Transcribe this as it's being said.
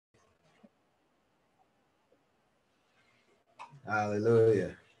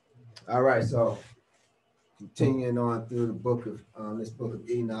Hallelujah. All right, so continuing on through the book of this book of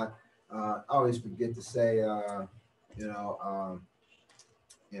Enoch. I always forget to say, you know,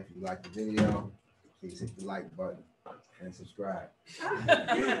 if you like the video, please hit the like button and subscribe.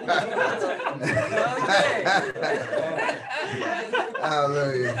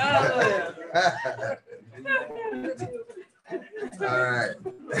 Hallelujah. Hallelujah. All right.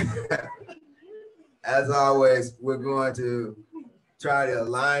 As always, we're going to try to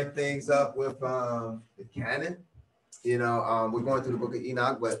align things up with the canon. We're going through the book of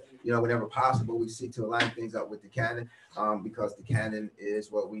Enoch, but whenever possible, we seek to align things up with the canon, because the canon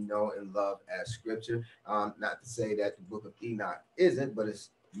is what we know and love as scripture. Not to say that the book of Enoch isn't, but it's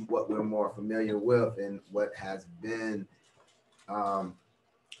what we're more familiar with and what has been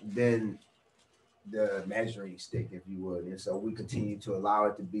the measuring stick, if you would. And so we continue to allow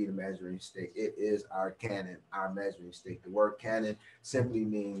it to be the measuring stick. It is our canon, our measuring stick. The word canon simply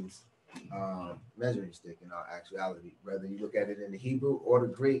means measuring stick in our actuality. Whether you look at it in the Hebrew or the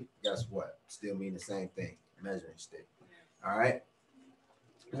Greek, guess what? Still mean the same thing, measuring stick. All right.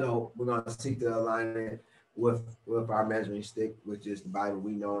 So we're going to seek to align it with our measuring stick, which is the Bible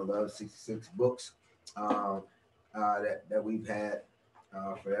we know and love, 66 books that we've had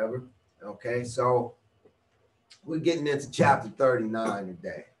forever. Okay, so we're getting into chapter 39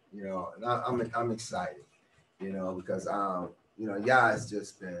 today, and I'm excited, because Yah's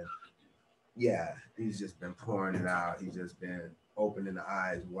just been, he's just been pouring it out. He's just been opening the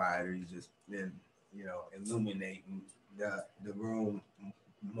eyes wider. He's just been, illuminating the room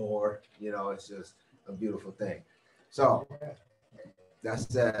more. It's just a beautiful thing. So that's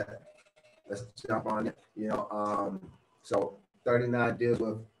that. Let's jump on it. So 39 deals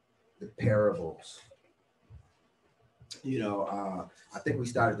with the parables. I think we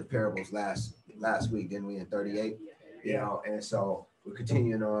started the parables last week, didn't we, in 38? And so we're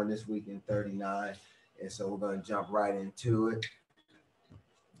continuing on this week in 39. And so we're going to jump right into it.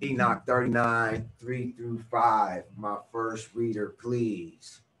 Enoch 39, 3 through 5. My first reader,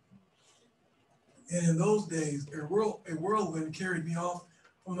 please. And in those days, a whirlwind carried me off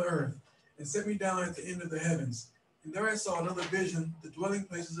from the earth and set me down at the end of the heavens. And there I saw another vision, the dwelling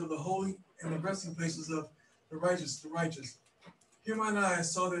places of the holy and the resting places of the righteous. Here mine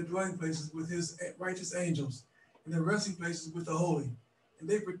eyes saw their dwelling places with his righteous angels, and their resting places with the holy. And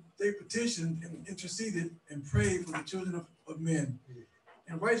they petitioned and interceded and prayed for the children of men.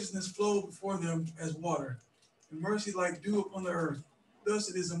 And righteousness flowed before them as water, and mercy like dew upon the earth.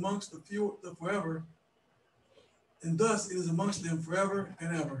 Thus it is amongst the forever, and thus it is amongst them forever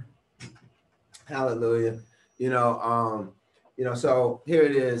and ever. Hallelujah. So here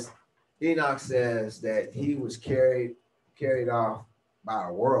it is. Enoch says that he was carried off by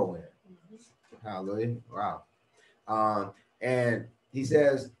a whirlwind. Hallelujah. Wow. And he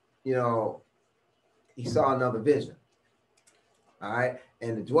says, he saw another vision. All right.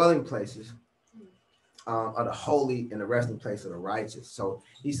 And the dwelling places of the holy and the resting place of the righteous. So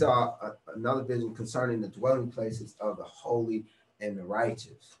he saw another vision concerning the dwelling places of the holy and the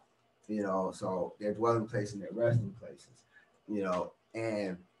righteous. So their dwelling place and their resting places.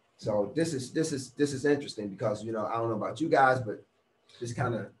 And so this is interesting because I don't know about you guys, but this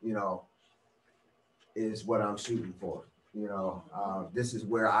kind of is what I'm shooting for. This is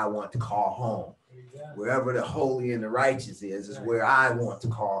where I want to call home. Wherever the holy and the righteous is where I want to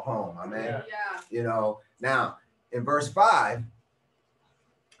call home. Amen. Yeah. Now in verse 5,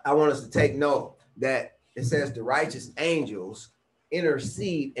 I want us to take note that it says the righteous angels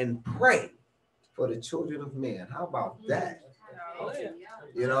intercede and pray for the children of men. How about that?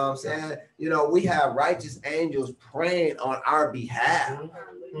 You know what I'm saying? We have righteous angels praying on our behalf.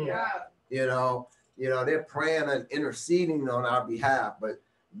 They're praying and interceding on our behalf. But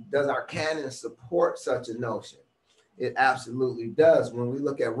does our canon support such a notion? It absolutely does. When we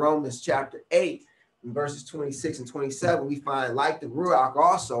look at Romans chapter 8, in verses 26 and 27, we find, like the Ruach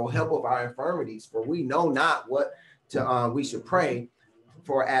also, help of our infirmities, for we know not what we should pray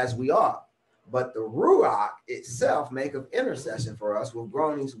for as we ought. But the Ruach itself maketh intercession for us with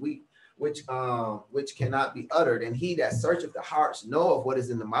groanings which cannot be uttered. And he that searcheth the hearts knoweth what is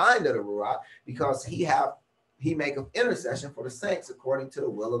in the mind of the Ruach, because he maketh intercession for the saints according to the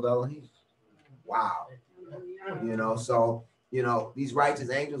will of Elohim. Wow. So these righteous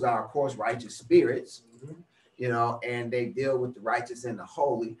angels are, of course, righteous spirits, and they deal with the righteous and the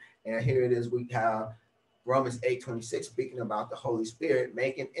holy. And here it is, we have Romans 8:26 speaking about the Holy Spirit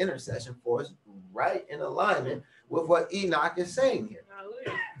making intercession for us, right in alignment with what Enoch is saying here.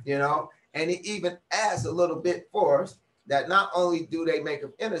 And it even adds a little bit for us that not only do they make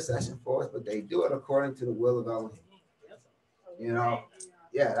an intercession for us, but they do it according to the will of Elohim. You know,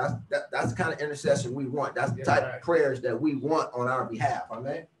 yeah, that's the kind of intercession we want. That's the type of prayers that we want on our behalf.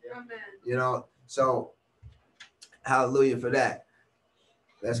 Amen. You know, so hallelujah for that.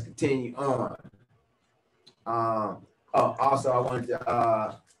 Let's continue on. Also,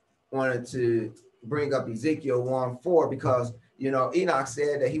 I wanted to bring up Ezekiel 1:4 because you know Enoch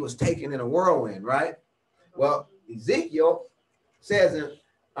said that he was taken in a whirlwind, right? Well, Ezekiel says in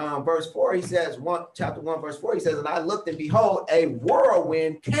verse 4, he says, chapter 1, verse 4, he says, and I looked and behold, a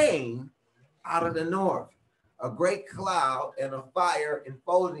whirlwind came out of the north, a great cloud and a fire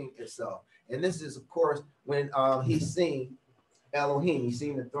enfolding itself. And this is, of course, when he's seen Elohim, he's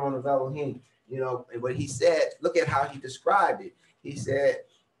seen the throne of Elohim, you know, but he said, look at how he described it. He said,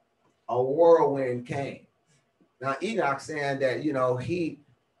 a whirlwind came. Now, Enoch saying that, you know, he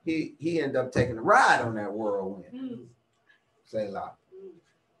ended up taking a ride on that whirlwind. Selah.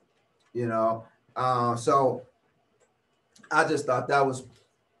 You know, so I just thought that was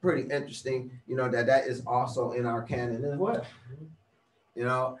pretty interesting, you know, that is also in our canon as well. You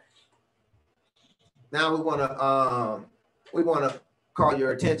know, now we want to call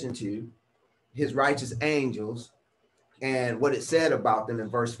your attention to his righteous angels and what it said about them in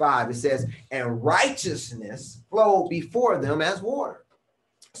verse 5. It says, and righteousness flowed before them as water.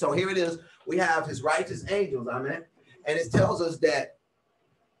 So here it is. We have his righteous angels, amen. And it tells us that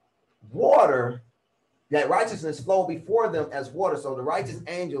water, that righteousness flowed before them as water. So the righteous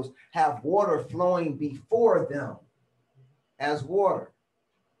angels have water flowing before them as water.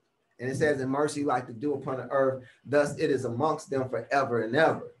 And it says, in mercy like the dew upon the earth, thus it is amongst them forever and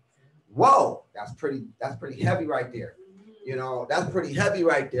ever. Whoa, that's pretty heavy right there. You know, that's pretty heavy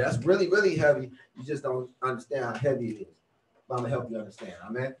right there. That's really, really heavy. You just don't understand how heavy it is. But I'm gonna help you understand,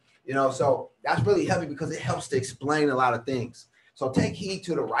 amen. You know, so that's really heavy because it helps to explain a lot of things. So take heed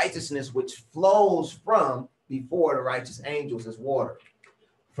to the righteousness which flows from before the righteous angels as water.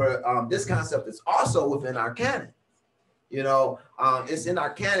 For this concept is also within our canon. You know, it's in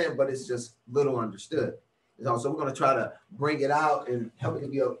our canon, but it's just little understood. You know, so we're going to try to bring it out and help it to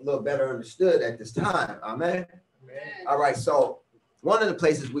be a little better understood at this time. Amen. Amen. All right. So one of the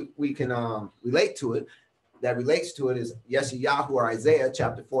places we can relate to it, that relates to it, is Yeshayahu or Isaiah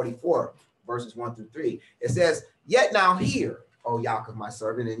chapter 44, verses 1-3. It says, yet now hear, O Yaakov, my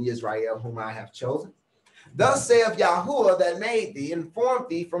servant, and Israel, whom I have chosen. Thus saith Yahuwah that made thee and formed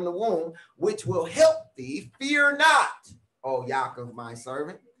thee from the womb, which will help thee. Fear not, O Yaakov, my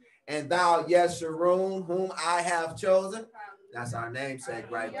servant, and thou Yeshurun, whom I have chosen. That's our namesake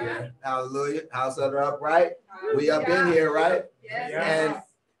right there. Hallelujah. House of the upright. We up in here, right? Yes. And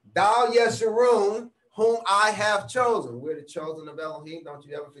thou Yeshurun, whom I have chosen. We're the chosen of Elohim. Don't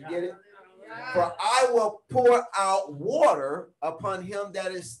you ever forget it. For I will pour out water upon him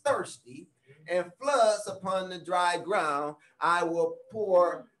that is thirsty, and floods upon the dry ground. I will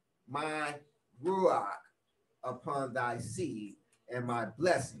pour my ruach upon thy seed, and my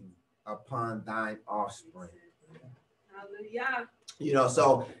blessing upon thine offspring. Hallelujah. You know,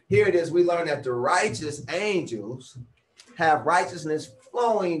 so here it is. We learn that the righteous angels have righteousness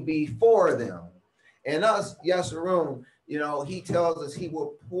flowing before them. And us, Yeshurun, you know, he tells us he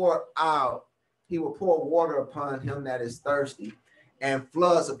will pour water upon him that is thirsty and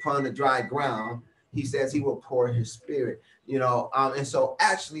floods upon the dry ground. He says he will pour his spirit, you know. And so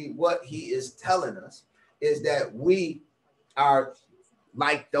actually what he is telling us is that we are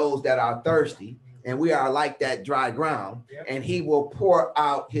like those that are thirsty, and we are like that dry ground. Yep. And he will pour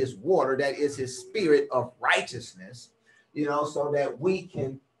out his water, that is his spirit of righteousness, you know, so that we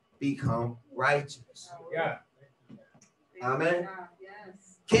can become righteous. Yeah. Amen.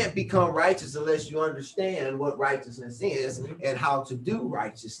 Yes. Can't become righteous unless you understand what righteousness is and how to do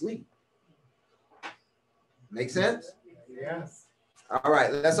righteously. Make sense? Yes. All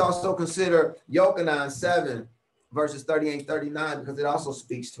right. Let's also consider Yochanan 7, verses 38-39, because it also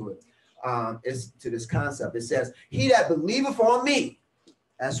speaks to it. It's to this concept. It says, he that believeth on me,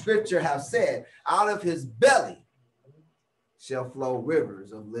 as scripture have said, out of his belly shall flow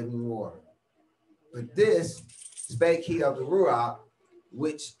rivers of living water. But this spake he of the Ruach,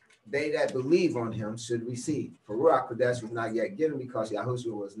 which they that believe on him should receive. For Ruach Kodesh was not yet given, because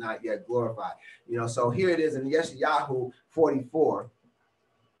Yahushua was not yet glorified. You know, so here it is in Yeshayahu 44.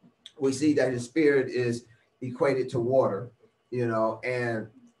 We see that his spirit is equated to water, you know, and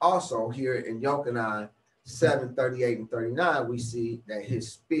also here in Yochanan 7, 38 and 39, we see that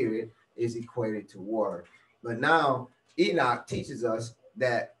his spirit is equated to water. But now Enoch teaches us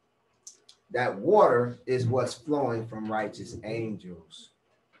that water is what's flowing from righteous angels.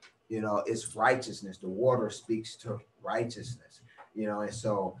 You know, it's righteousness. The water speaks to righteousness, you know, and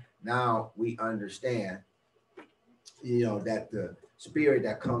so now we understand you know, that the spirit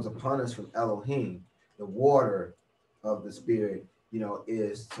that comes upon us from Elohim, the water of the spirit, you know,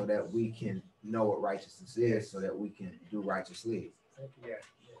 is so that we can know what righteousness is, so that we can do righteously.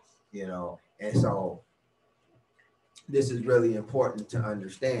 You know, and so this is really important to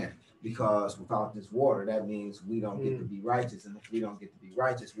understand, because without this water, that means we don't get to be righteous, and if we don't get to be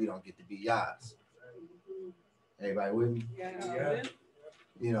righteous, we don't get to be Yahs. Everybody with me? Yeah.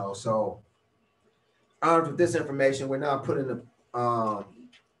 You know, so armed with this information, we're now put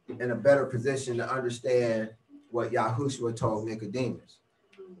in a better position to understand what Yahushua told Nicodemus.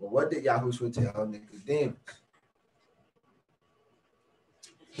 Well, what did Yahushua tell Nicodemus?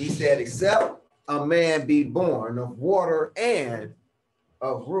 He said, except a man be born of water and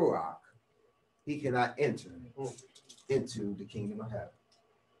of Ruach, he cannot enter into the kingdom of heaven.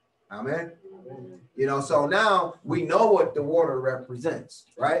 Amen. You know, so now we know what the water represents,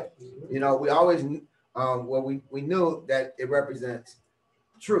 right? You know, we always, we knew that it represents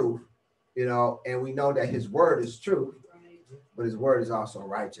truth, you know, and we know that his word is truth, but his word is also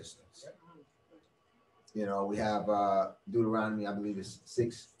righteousness. You know, we have Deuteronomy, I believe it's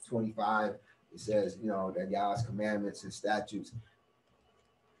 6:25. It says, you know, that Yah's commandments and statutes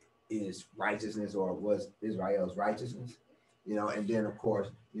is righteousness, or was Israel's righteousness. You know, and then of course,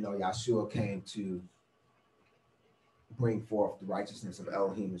 you know, Yahshua came to bring forth the righteousness of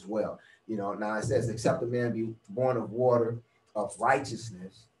Elohim as well. You know, now it says, except a man be born of water, of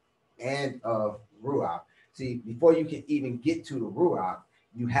righteousness, and of Ruach. See, before you can even get to the Ruach,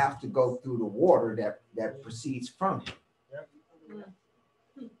 you have to go through the water that proceeds from him. Yep.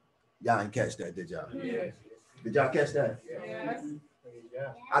 Y'all didn't catch that, did y'all? Yes. Did y'all catch that? Yes.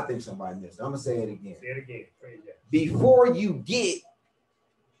 I think somebody missed it. I'm gonna say it again. Say it again. Before you get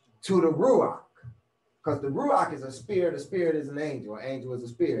to the Ruach, because the Ruach is a spirit is an angel is a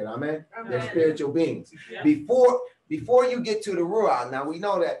spirit. Amen. They're spiritual beings. Yeah. Before you get to the Ruach, now we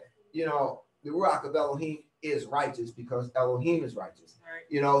know that, you know, the Ruach of Elohim is righteous because Elohim is righteous. Right.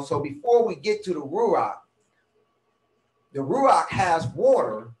 You know, so before we get to the Ruach has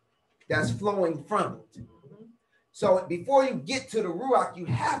water that's flowing from it. Mm-hmm. So before you get to the Ruach, you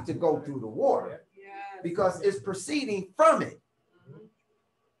have to go through the water because it's proceeding from it. Mm-hmm.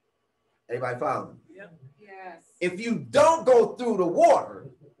 Everybody follow me? Yep. Yes. If you don't go through the water,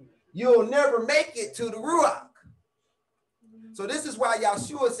 you'll never make it to the Ruach. So this is why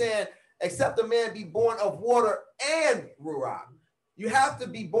Yahshua said, except a man be born of water and Ruach. You have to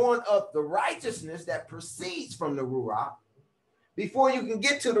be born of the righteousness that proceeds from the Ruach before you can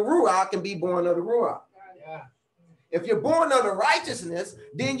get to the Ruach and be born of the Ruach. Yeah. If you're born of the righteousness,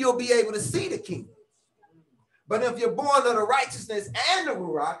 then you'll be able to see the kingdom. But if you're born of the righteousness and the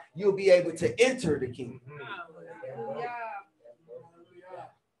Ruach, you'll be able to enter the kingdom.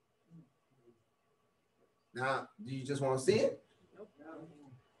 Now, do you just want to see it?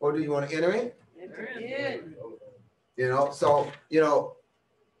 Or do you want to enter it? Enter in. You know, so, you know,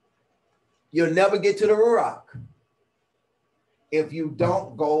 you'll never get to the Ruach if you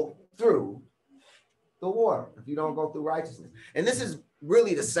don't go through the water, if you don't go through righteousness. And this is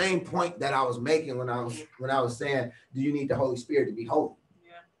really the same point that I was making when I was saying, do you need the Holy Spirit to be holy?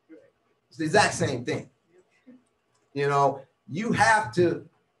 Yeah. It's the exact same thing. You know, you have to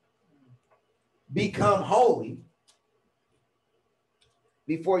become holy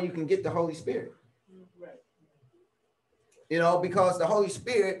before you can get the Holy Spirit. Right. You know, because the Holy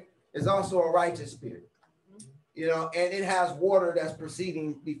Spirit is also a righteous spirit. You know, and it has water that's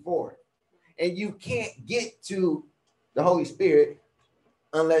proceeding before it. And you can't get to the Holy Spirit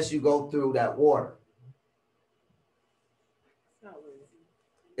unless you go through that water.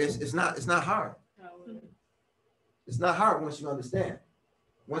 It's not hard. It's not hard once you understand.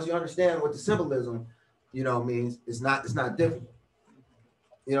 Once you understand what the symbolism, you know, means, it's not difficult.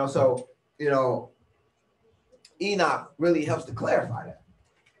 You know, so, you know, Enoch really helps to clarify that,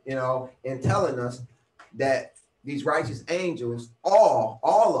 you know, in telling us that these righteous angels, all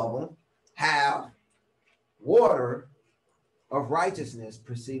of them, have water of righteousness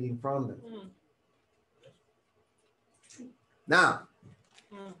proceeding from them. Now,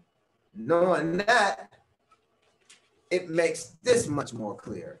 knowing that, it makes this much more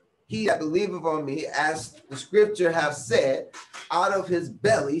clear. He that believeth on me, as the scripture have said, out of his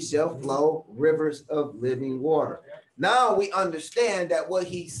belly shall flow rivers of living water. Now we understand that what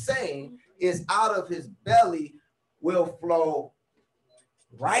he's saying is out of his belly will flow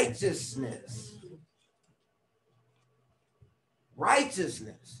righteousness.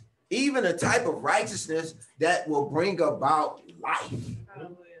 Righteousness. Even a type of righteousness that will bring about life.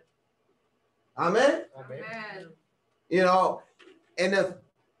 Amen? Amen. You know, and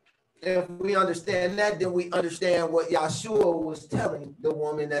If we understand that, then we understand what Yahshua was telling the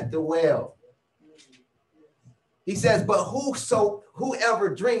woman at the well. He says, but whoever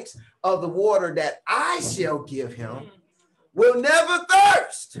drinks of the water that I shall give him will never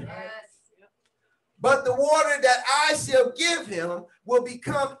thirst. But the water that I shall give him will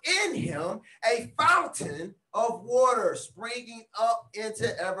become in him a fountain of water springing up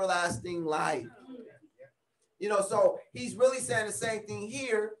into everlasting life. You know, so he's really saying the same thing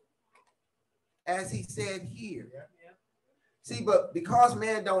here as he said here. See, but because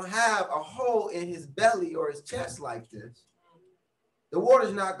man don't have a hole in his belly or his chest like this, the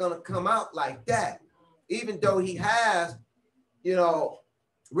water's not going to come out like that. Even though he has, you know,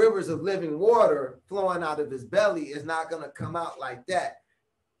 rivers of living water flowing out of his belly, is not going to come out like that.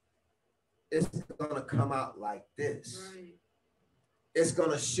 It's going to come out like this. Right. It's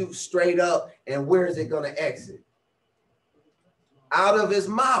going to shoot straight up. And where is it going to exit? Out of his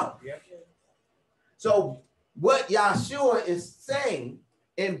mouth. Yep. So what Yahshua is saying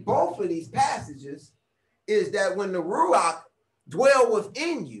in both of these passages is that when the Ruach dwell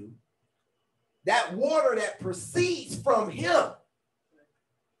within you, that water that proceeds from him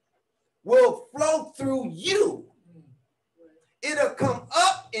will flow through you. It'll come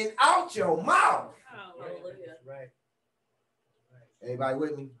up and out your mouth. Right. Everybody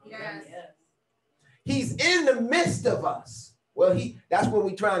with me? Yes. He's in the midst of us. Well, that's what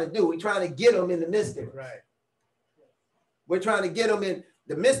we're trying to do. We're trying to get him in the midst of us. Right. We're trying to get him in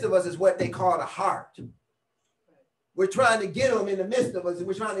the midst of us is what they call the heart. We're trying to get him in the midst of us, and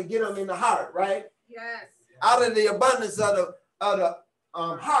we're trying to get him in the heart, right? Yes. Out of the abundance of the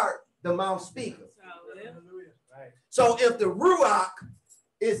heart, the mouth speaketh. Right. So if the Ruach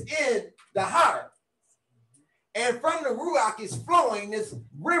is in the heart, and from the Ruach is flowing this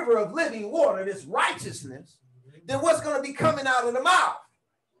river of living water, this righteousness, then what's going to be coming out of the mouth?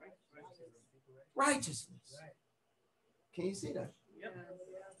 Righteousness. Can you see that? Yep.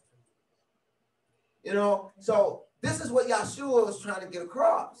 You know, so this is what Yahshua was trying to get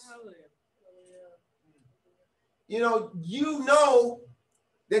across. You know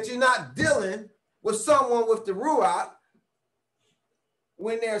that you're not dealing with someone with the Ruach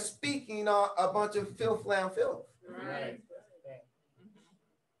when they're speaking a bunch of filth, filth. Right.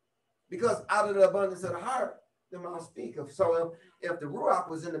 Because out of the abundance of the heart, the mouth speaketh. So if the Ruach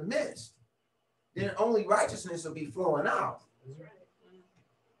was in the midst, then only righteousness will be flowing out.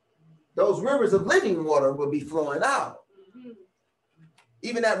 Those rivers of living water will be flowing out.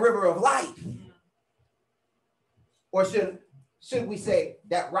 Even that river of life. Or should we say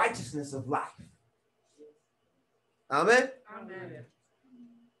that righteousness of life? Amen? Amen.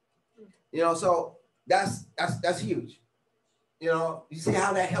 You know, so that's huge. You know, you see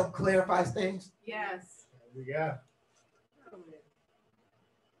how that help clarifies things? Yes. Yeah.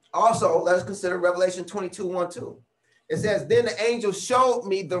 Also, let us consider Revelation 22:1-2. It says, then the angel showed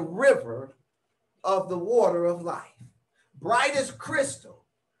me the river of the water of life, bright as crystal,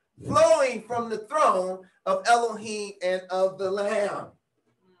 flowing from the throne of Elohim and of the Lamb.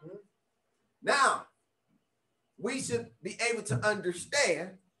 Now, we should be able to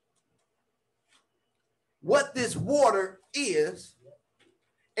understand what this water is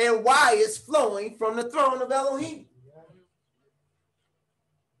and why it's flowing from the throne of Elohim.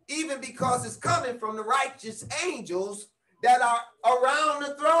 Even because it's coming from the righteous angels that are around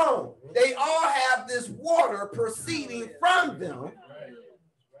the throne. They all have this water proceeding from them.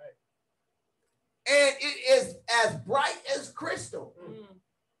 And it is as bright as crystal.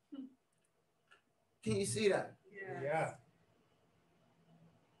 Can you see that? Yeah.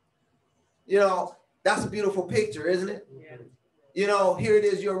 You know, that's a beautiful picture, isn't it? Yeah. You know, here it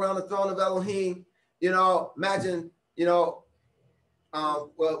is, you're around the throne of Elohim. You know, imagine, you know,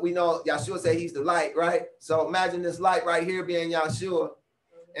 well, we know Yahshua said he's the light, right? So imagine this light right here being Yahshua,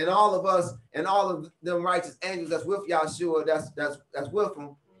 and all of us and all of them righteous angels that's with Yahshua, that's with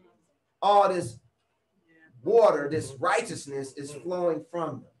him. All this water, this righteousness is flowing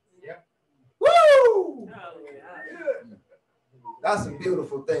from them. Yep. Woo! That's a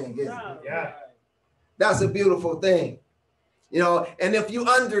beautiful thing, isn't it? Yeah. That's a beautiful thing. You know, and if you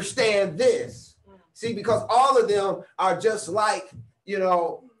understand this, see, because all of them are just like, you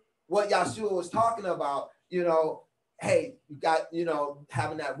know, what Yahshua was talking about, you know, hey, you got, you know,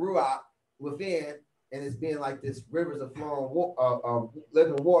 having that Ruach within, and it's being like this rivers of flowing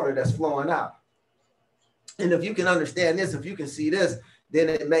living water that's flowing out. And if you can understand this, if you can see this, then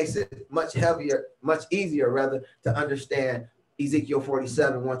it makes it much heavier, much easier rather to understand Ezekiel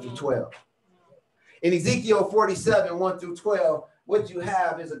 47:1-12. In Ezekiel 47:1-12, what you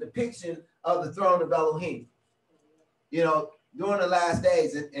have is a depiction of the throne of Elohim. You know, during the last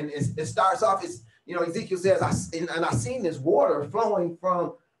days. And it starts off, it's, you know, Ezekiel says, I seen this water flowing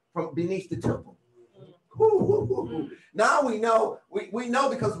from beneath the temple. Now we know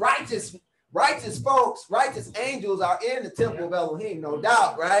because righteous folks, righteous angels are in the temple of Elohim, no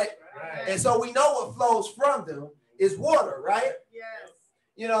doubt, right? And so we know what flows from them is water, right? Yes.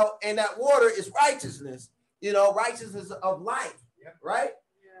 You know, and that water is righteousness, you know, righteousness of life, right?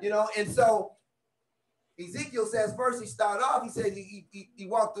 You know, and so Ezekiel says first he started off, he said he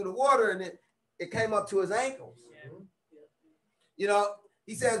walked through the water and it came up to his ankles. You know,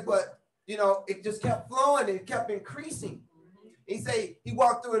 he says, but you know, it just kept flowing and it kept increasing. He said he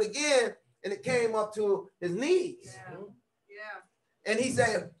walked through it again and it came up to his knees. And he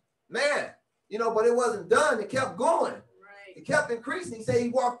said, man, you know, but it wasn't done. It kept going. It kept increasing. He said he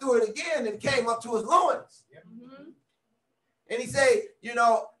walked through it again and it came up to his loins. And he said, you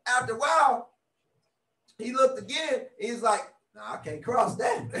know, after a while, he looked again. He's like, no, I can't cross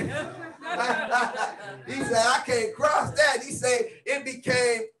that. He said, I can't cross that. He said, it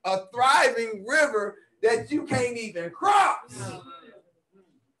became a thriving river that you can't even cross.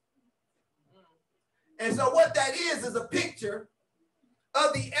 And so what that is a picture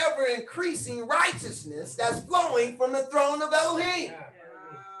of the ever-increasing righteousness that's flowing from the throne of Elohim.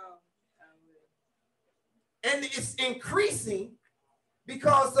 And it's increasing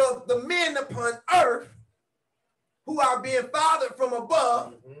because of the men upon earth who are being fathered from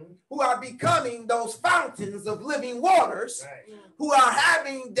above, who are becoming those fountains of living waters, who are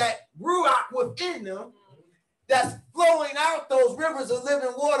having that ruach within them, that's flowing out those rivers of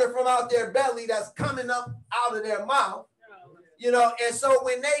living water from out their belly, that's coming up out of their mouth. You know, and so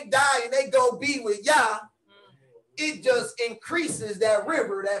when they die and they go be with Yah, it just increases that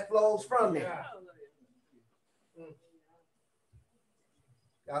river that flows from them.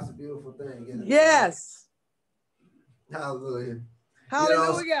 That's a beautiful thing, isn't it? Yes. Hallelujah.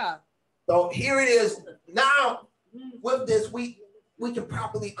 Hallelujah. You know, so here it is. Now, with this, we can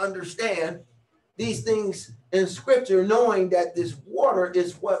properly understand these things in scripture, knowing that this water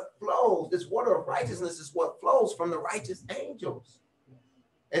is what flows. This water of righteousness is what flows from the righteous angels.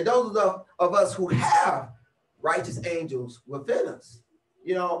 And those of us who have righteous angels within us,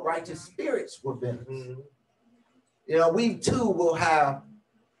 you know, righteous spirits within us, you know, we too will have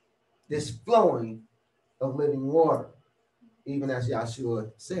this flowing of living water, even as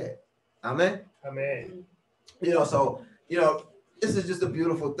Yahshua said. Amen. Amen. You know, so, you know, this is just a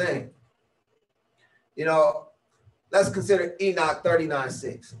beautiful thing. You know, let's consider Enoch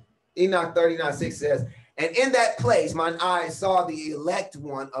 39:6. Enoch 39:6 says, and in that place, mine eyes saw the elect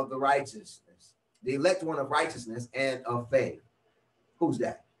one of the righteousness, the elect one of righteousness and of faith. Who's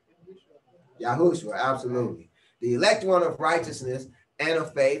that? Yahushua, absolutely. The elect one of righteousness and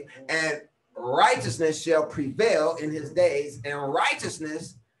of faith, and righteousness shall prevail in his days, and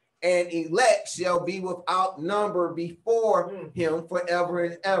righteousness and elect shall be without number before him forever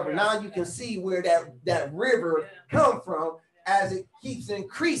and ever. Now you can see where that river come from as it keeps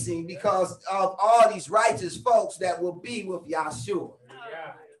increasing because of all these righteous folks that will be with Yahshua.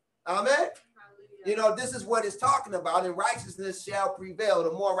 Amen. You know, this is what it's talking about, and righteousness shall prevail.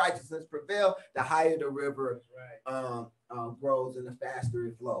 The more righteousness prevail, the higher the river grows and the faster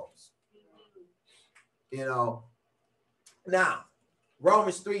it flows. You know, now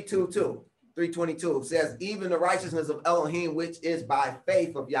Romans 3:22 says, even the righteousness of Elohim, which is by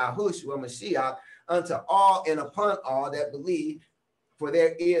faith of Yahushua Mashiach, unto all and upon all that believe, for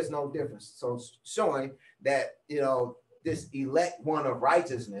there is no difference. So showing that, you know, this elect one of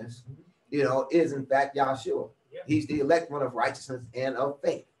righteousness, you know, is in fact Yahshua. He's the elect one of righteousness and of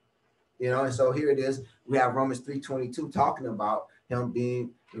faith. You know, and so here it is. We have Romans 3:22 talking about him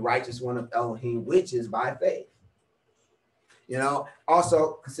being the righteous one of Elohim, which is by faith. You know,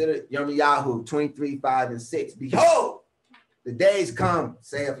 also consider Yirmiyahu 23:5-6. Behold, the days come,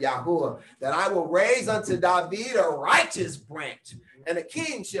 saith Yahuwah, that I will raise unto David a righteous branch, and a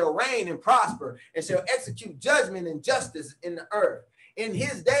king shall reign and prosper, and shall execute judgment and justice in the earth. In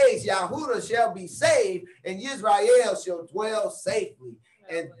his days, Yahudah shall be saved, and Israel shall dwell safely.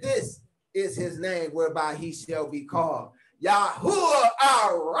 And this is his name whereby he shall be called. Yahuwah,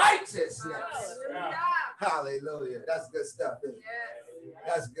 our righteousness. Hallelujah. That's good stuff, isn't it?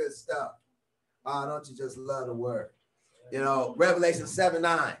 That's good stuff. Oh, don't you just love the word? You know, Revelation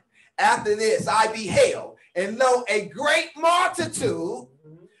 7:9. After this, I beheld, and lo, a great multitude,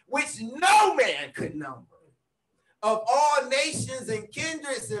 which no man could number, of all nations and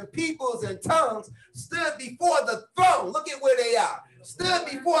kindreds and peoples and tongues, stood before the throne. Look at where they are. Stood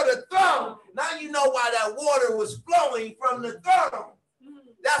before the throne. Now you know why that water was flowing from the throne.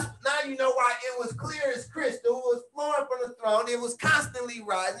 That's now you know why it was clear as crystal. It was flowing from the throne. It was constantly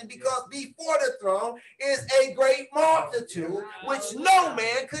rising because before the throne is a great multitude which no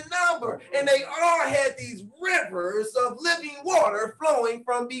man could number. And they all had these rivers of living water flowing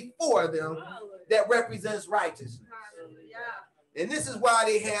from before them that represents righteousness. And this is why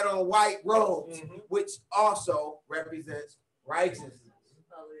they had on white robes, which also represents righteousness.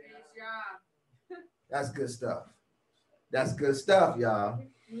 That's good stuff. That's good stuff, y'all.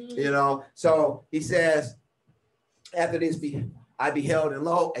 You know, so he says, after this, I beheld, and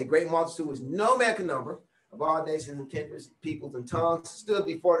lo, a great multitude which no man can number, of all nations and kindreds, peoples and tongues, stood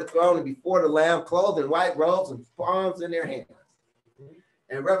before the throne and before the Lamb, clothed in white robes and palms in their hands.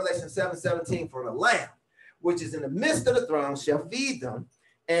 And Revelation 7:17, for the Lamb, which is in the midst of the throne, shall feed them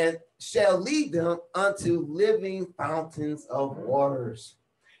and shall lead them unto living fountains of waters.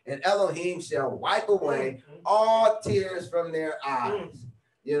 And Elohim shall wipe away all tears from their eyes.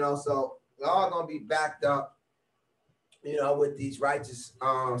 You know, so we're all going to be backed up, you know, with these righteous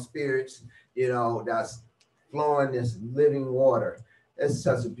spirits, you know, that's flowing this living water. It's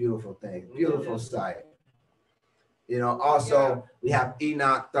such a beautiful thing, beautiful sight. You know, also we have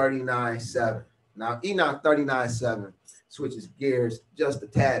Enoch 39:7. Now, Enoch 39:7 switches gears just a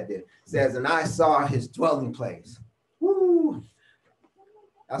tad bit. It says, and I saw his dwelling place. Woo!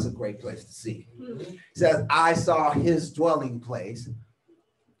 That's a great place to see. It says, I saw his dwelling place.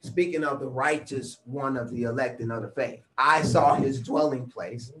 Speaking of the righteous one of the elect and of the faith. I saw his dwelling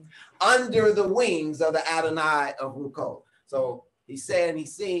place under the wings of the Adonai of Ruko. So he's saying he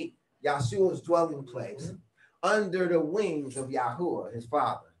seen Yahshua's dwelling place under the wings of Yahuwah, his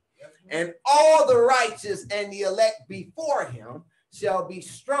father. And all the righteous and the elect before him shall be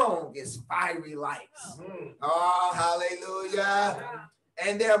strong as fiery lights. Oh, hallelujah.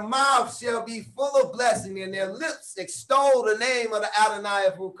 And their mouth shall be full of blessing, and their lips extol the name of the Adonai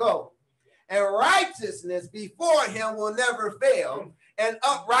of Ruko. And righteousness before him will never fail, and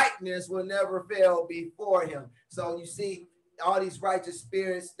uprightness will never fail before him. So you see, all these righteous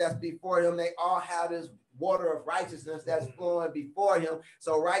spirits that's before him, they all have this water of righteousness that's flowing before him.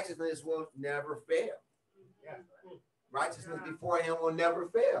 So righteousness will never fail. Righteousness before him will never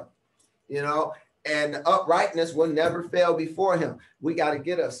fail. You know, and uprightness will never fail before him. We got to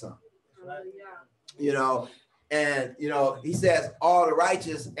get us some. You know, and, you know, he says, all the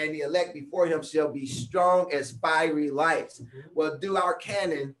righteous and the elect before him shall be strong as fiery lights. Well, do our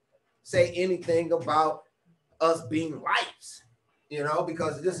canon say anything about us being lights? You know,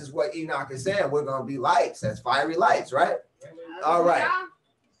 because this is what Enoch is saying. We're going to be lights, as fiery lights, right? All right.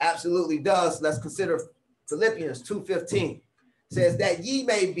 Absolutely does. Let's consider Philippians 2:15. Says that ye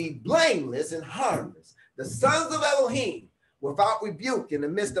may be blameless and harmless, the sons of Elohim, without rebuke in the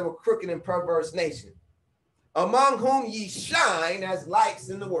midst of a crooked and perverse nation, among whom ye shine as lights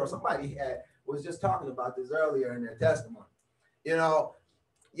in the world. Somebody was just talking about this earlier in their testimony. You know,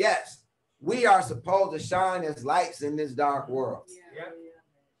 yes, we are supposed to shine as lights in this dark world.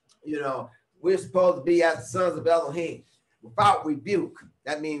 You know, we're supposed to be as the sons of Elohim, without rebuke.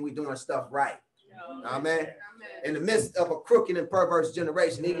 That means we're doing stuff right. Amen. In the midst of a crooked and perverse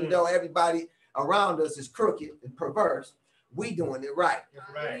generation, even though everybody around us is crooked and perverse, we doing it right.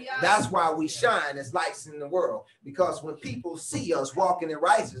 That's why we shine as lights in the world. Because when people see us walking in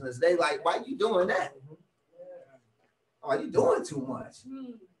righteousness, they like, why you doing that? Oh, you doing too much.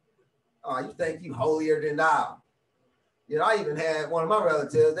 Oh, you think you holier than thou. You know, I even had one of my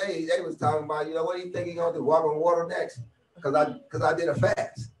relatives, they was talking about, you know, what do you think you're going to do? Walk on water next? Because I did a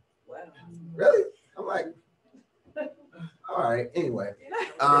fast. Wow. Really? I'm like, all right, anyway.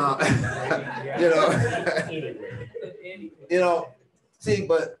 You know, see,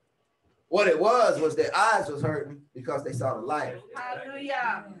 but what it was their eyes was hurting because they saw the light.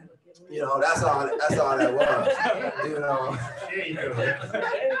 Hallelujah. You know, that's all that was.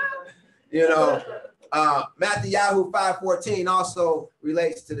 You know, Matthew 5:14 also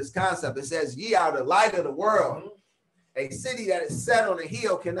relates to this concept. It says, ye are the light of the world. A city that is set on a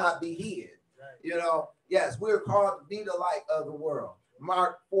hill cannot be hid. You know, yes, we're called to be the light of the world.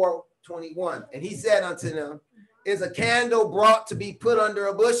 Mark 4:21. And he said unto them, is a candle brought to be put under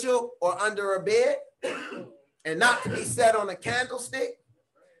a bushel or under a bed and not to be set on a candlestick?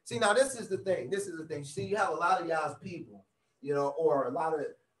 See, now this is the thing. See, you have a lot of y'all's people, you know, or a lot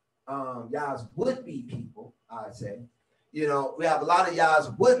of y'all's would-be people, I'd say. You know, we have a lot of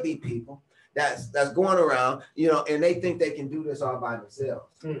y'all's would-be people that's going around, you know, and they think they can do this all by themselves.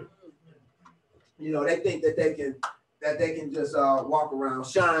 You know, they think that they can just walk around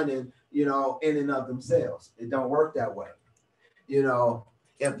shining, you know, in and of themselves. It don't work that way. You know,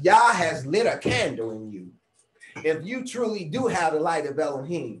 if Yah has lit a candle in you, if you truly do have the light of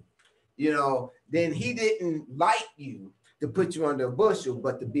Elohim, you know, then he didn't light you to put you under a bushel,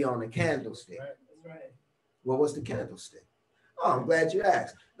 but to be on a candlestick. That's right. Well, what's the candlestick? Oh, I'm glad you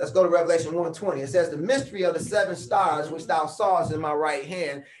asked. Let's go to Revelation 1:20. It says, the mystery of the 7 stars which thou sawest in my right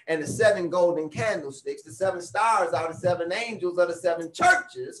hand, and the 7 golden candlesticks. The 7 stars are the 7 angels of the 7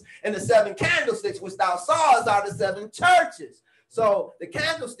 churches, and the 7 candlesticks which thou sawest are the 7 churches. So the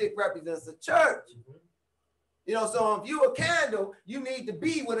candlestick represents a church. You know, so if you a candle, you need to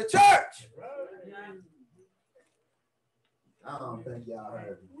be with a church. I don't think y'all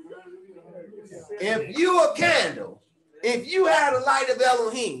heard me. If you a candle, if you have the light of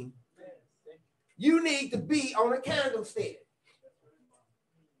Elohim, you need to be on a candlestick.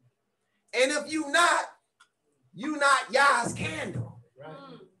 And if you not Yah's candle.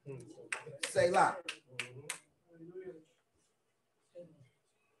 Say loud.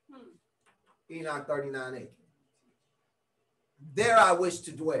 Enoch 39:8. There I wish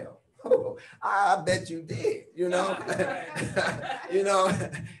to dwell. Oh, I bet you did, you know. You know,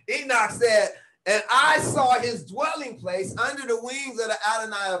 Enoch said, and I saw his dwelling place under the wings of the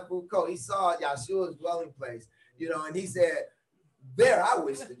Adonai of Foucault. He saw Yahshua's dwelling place, you know, and he said, there I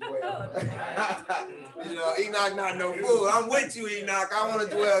wish to dwell. You know, Enoch not no fool. I'm with you, Enoch. I want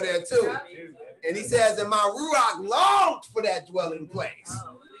to dwell there too. And he says, and my Ruach longed for that dwelling place.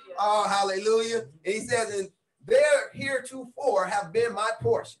 Oh, hallelujah. And he says, and there heretofore have been my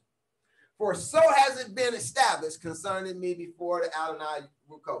portion. For so has it been established concerning me before the Adonai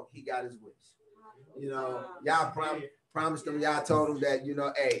Foucault. He got his wish. You know, y'all promised him, y'all told him that, you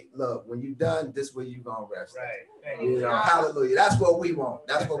know, hey, look, when you're done, this way you're going to rest. Right. You know, hallelujah. That's what we want.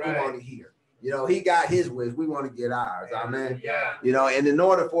 That's what we want to hear. You know, he got his wish. We want to get ours. Amen. Yeah. You know, and in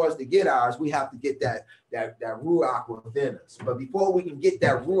order for us to get ours, we have to get that Ruach within us. But before we can get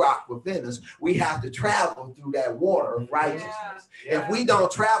that Ruach within us, we have to travel through that water of righteousness. Yeah. If we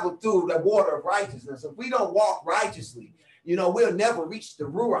don't travel through the water of righteousness, if we don't walk righteously, you know, we'll never reach the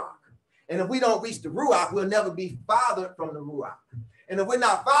Ruach. And if we don't reach the Ruach, we'll never be fathered from the Ruach. And if we're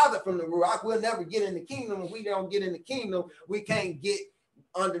not fathered from the Ruach, we'll never get in the kingdom. If we don't get in the kingdom, we can't get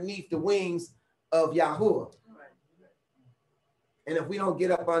underneath the wings of Yahuwah. And if we don't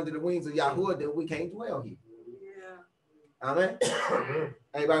get up under the wings of Yahuwah, then we can't dwell here. Amen.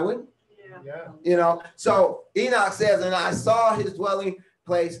 Anybody with me? Yeah. You know, so Enoch says, and I saw his dwelling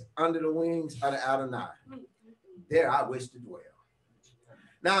place under the wings of the Adonai. There I wish to dwell.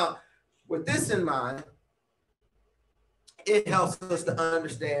 Now, with this in mind, it helps us to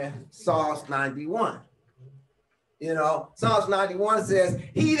understand Psalms 91. You know, Psalms 91 says,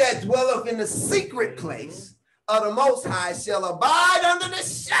 he that dwelleth in the secret place of the Most High shall abide under the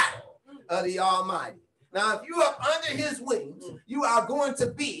shadow of the Almighty. Now, if you are under his wings, you are going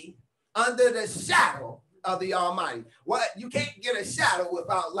to be under the shadow of the Almighty. What? You can't get a shadow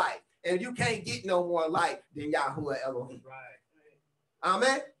without light, and you can't get no more light than Yahuwah Elohim. Right.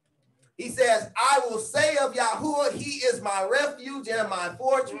 Amen. He says, I will say of Yahuwah, he is my refuge and my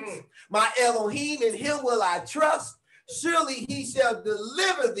fortress, my Elohim, in him will I trust. Surely he shall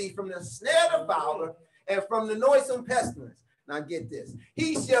deliver thee from the snare of fowler and from the noisome pestilence. Now get this.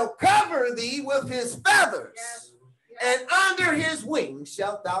 He shall cover thee with his feathers, and under his wings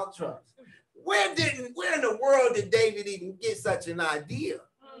shalt thou trust. Where in the world did David even get such an idea?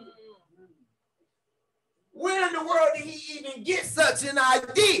 Where in the world did he even get such an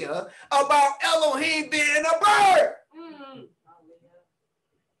idea about Elohim being a bird?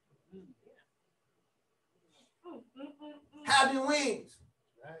 Having wings.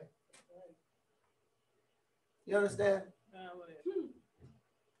 You understand?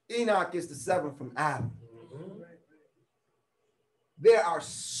 Enoch is the 7th from Adam. There are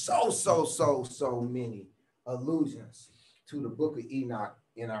so many allusions to the book of Enoch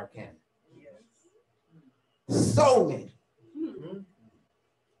in our canon. So many.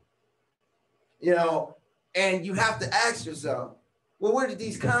 You know, and you have to ask yourself, well, where did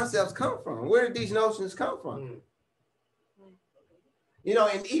these concepts come from? Where did these notions come from? You know,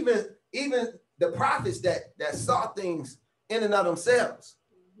 and even the prophets that saw things in and of themselves,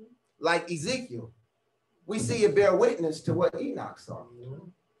 like Ezekiel, we see it bear witness to what Enoch saw.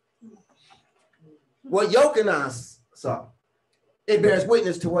 What Yochanan saw, it bears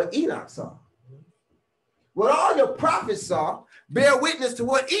witness to what Enoch saw. What all your prophets saw bear witness to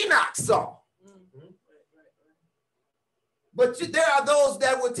what Enoch saw. But there are those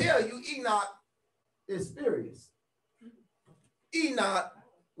that will tell you Enoch is spurious. Enoch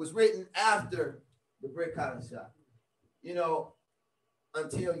was written after the Brit Hadashah, you know,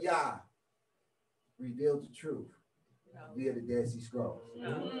 until Yah revealed the truth via the Dead Sea Scrolls.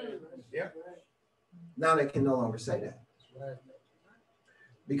 Yep. Now they can no longer say that.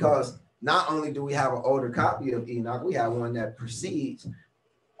 Because not only do we have an older copy of Enoch, we have one that precedes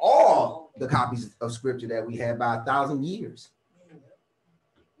all the copies of scripture that we had by 1,000 years.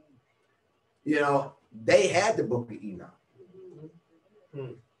 You know, they had the book of Enoch.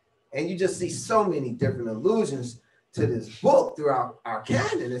 And you just see so many different allusions to this book throughout our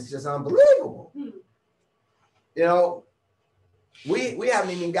canon. It's just unbelievable. You know, we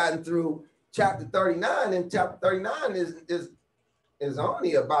haven't even gotten through chapter 39, and chapter 39 is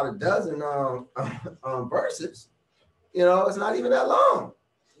only about a dozen verses. You know, it's not even that long.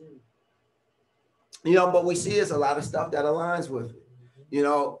 You know, but we see it's a lot of stuff that aligns with it. You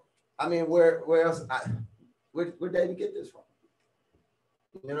know, I mean, where else? Where David get this from?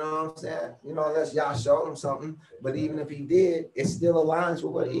 You know what I'm saying? You know, unless y'all showed him something, but even if he did, it still aligns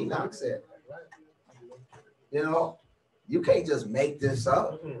with what Enoch said. You know, you can't just make this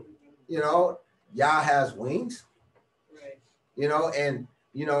up. You know, Yah has wings. You know, and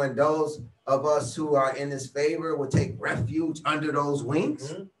those of us who are in his favor will take refuge under those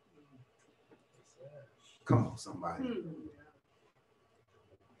wings. Come on, somebody.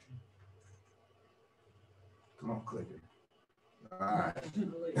 Come on, click it. All right.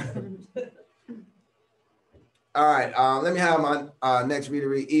 All right. Let me have my next reader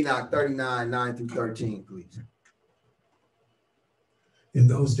read Enoch 39, 9 through 13, please. In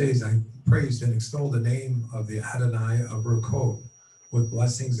those days I praised and extolled the name of the Adonai of Rukot with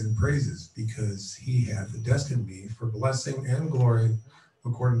blessings and praises, because he hath destined me for blessing and glory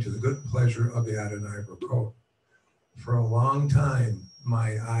according to the good pleasure of the Adonai of Rukot. For a long time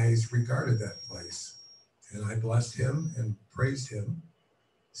my eyes regarded that place, and I blessed him and praised him,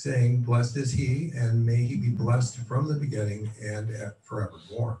 saying, blessed is he, and may he be blessed from the beginning and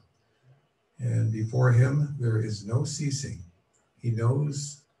forevermore. And before him there is no ceasing. He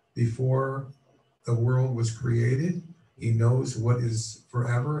knows before the world was created. He knows what is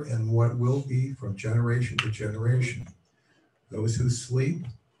forever and what will be from generation to generation. Those who sleep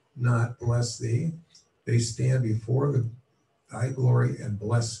not bless thee. They stand before thy glory and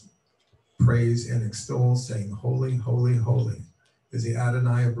bless, praise, and extol, saying, holy, holy, holy is the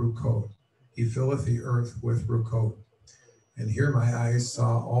Adonai of Rukot. He filleth the earth with Rukot. And here my eyes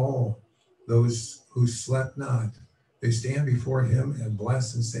saw all those who slept not. They stand before him and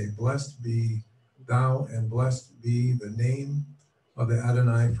bless and say, blessed be thou, and blessed be the name of the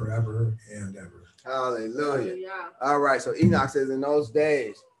Adonai forever and ever. Hallelujah. All right. So Enoch says in those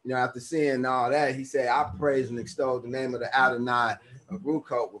days, you know, after seeing all that, he said, I praise and extol the name of the Adonai of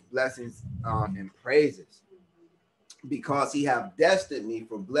Rukot with blessings and praises, because he have destined me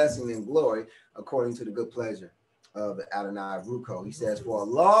for blessing and glory according to the good pleasure of the Adonai of Rukot. He says, for a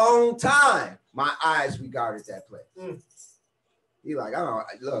long time, my eyes regarded that place. He like, oh,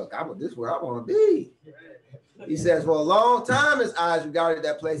 look, this is where I want to be. He says, for a long time, his eyes regarded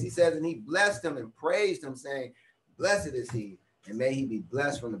that place. He says, and he blessed him and praised him, saying, blessed is he, and may he be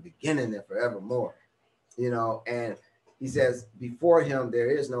blessed from the beginning and forevermore. You know, and he says, before him, there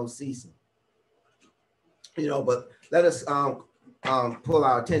is no ceasing. You know, but let us pull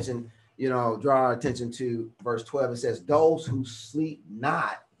our attention, you know, draw our attention to verse 12. It says, those who sleep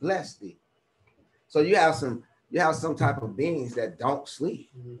not bless thee. So you have some type of beings that don't sleep.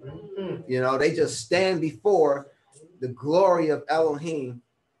 You know, they just stand before the glory of Elohim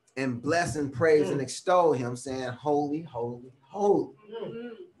and bless and praise and extol him, saying, holy, holy, holy.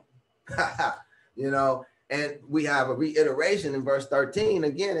 You know, and we have a reiteration in verse 13.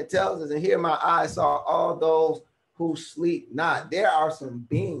 Again, it tells us, and here my eyes saw all those who sleep not. There are some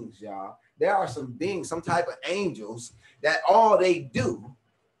beings, y'all. There are some beings, some type of angels, that all they do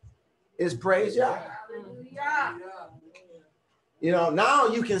is praise Yah. You know, now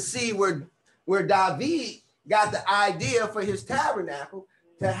you can see where David got the idea for his tabernacle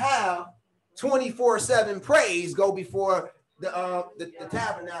to have 24/7 praise go before the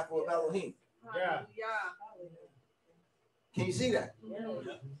tabernacle of Elohim. Yeah. Can you see that?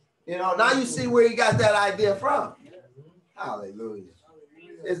 You know, now you see where he got that idea from. Hallelujah.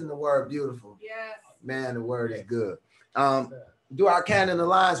 Isn't the word beautiful? Yes. Man, the word is good. Do our canon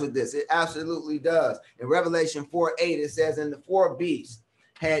aligns with this? It absolutely does. In Revelation 4:8, it says, and the four beasts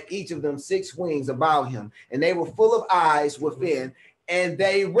had each of them 6 wings about him, and they were full of eyes within, and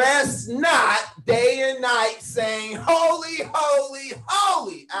they rest not day and night, saying, holy, holy,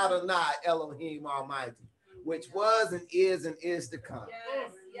 holy Adonai Elohim Almighty, which was and is to come.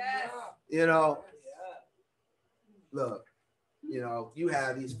 Yes. Yes. You know, look, you know, you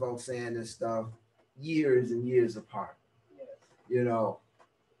have these folks saying this stuff years and years apart. You know,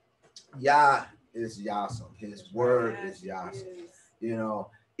 Yah is Yahsum. His word is Yahsum. You know,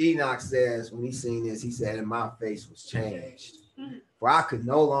 Enoch says when he seen this, he said, and my face was changed. For I could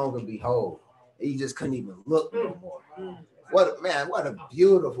no longer behold. He just couldn't even look no more. What a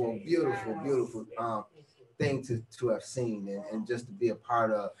beautiful, beautiful, beautiful thing to have seen and just to be a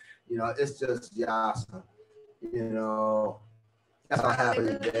part of. You know, it's just awesome. You know, that's all I have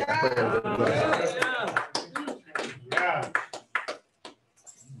for today.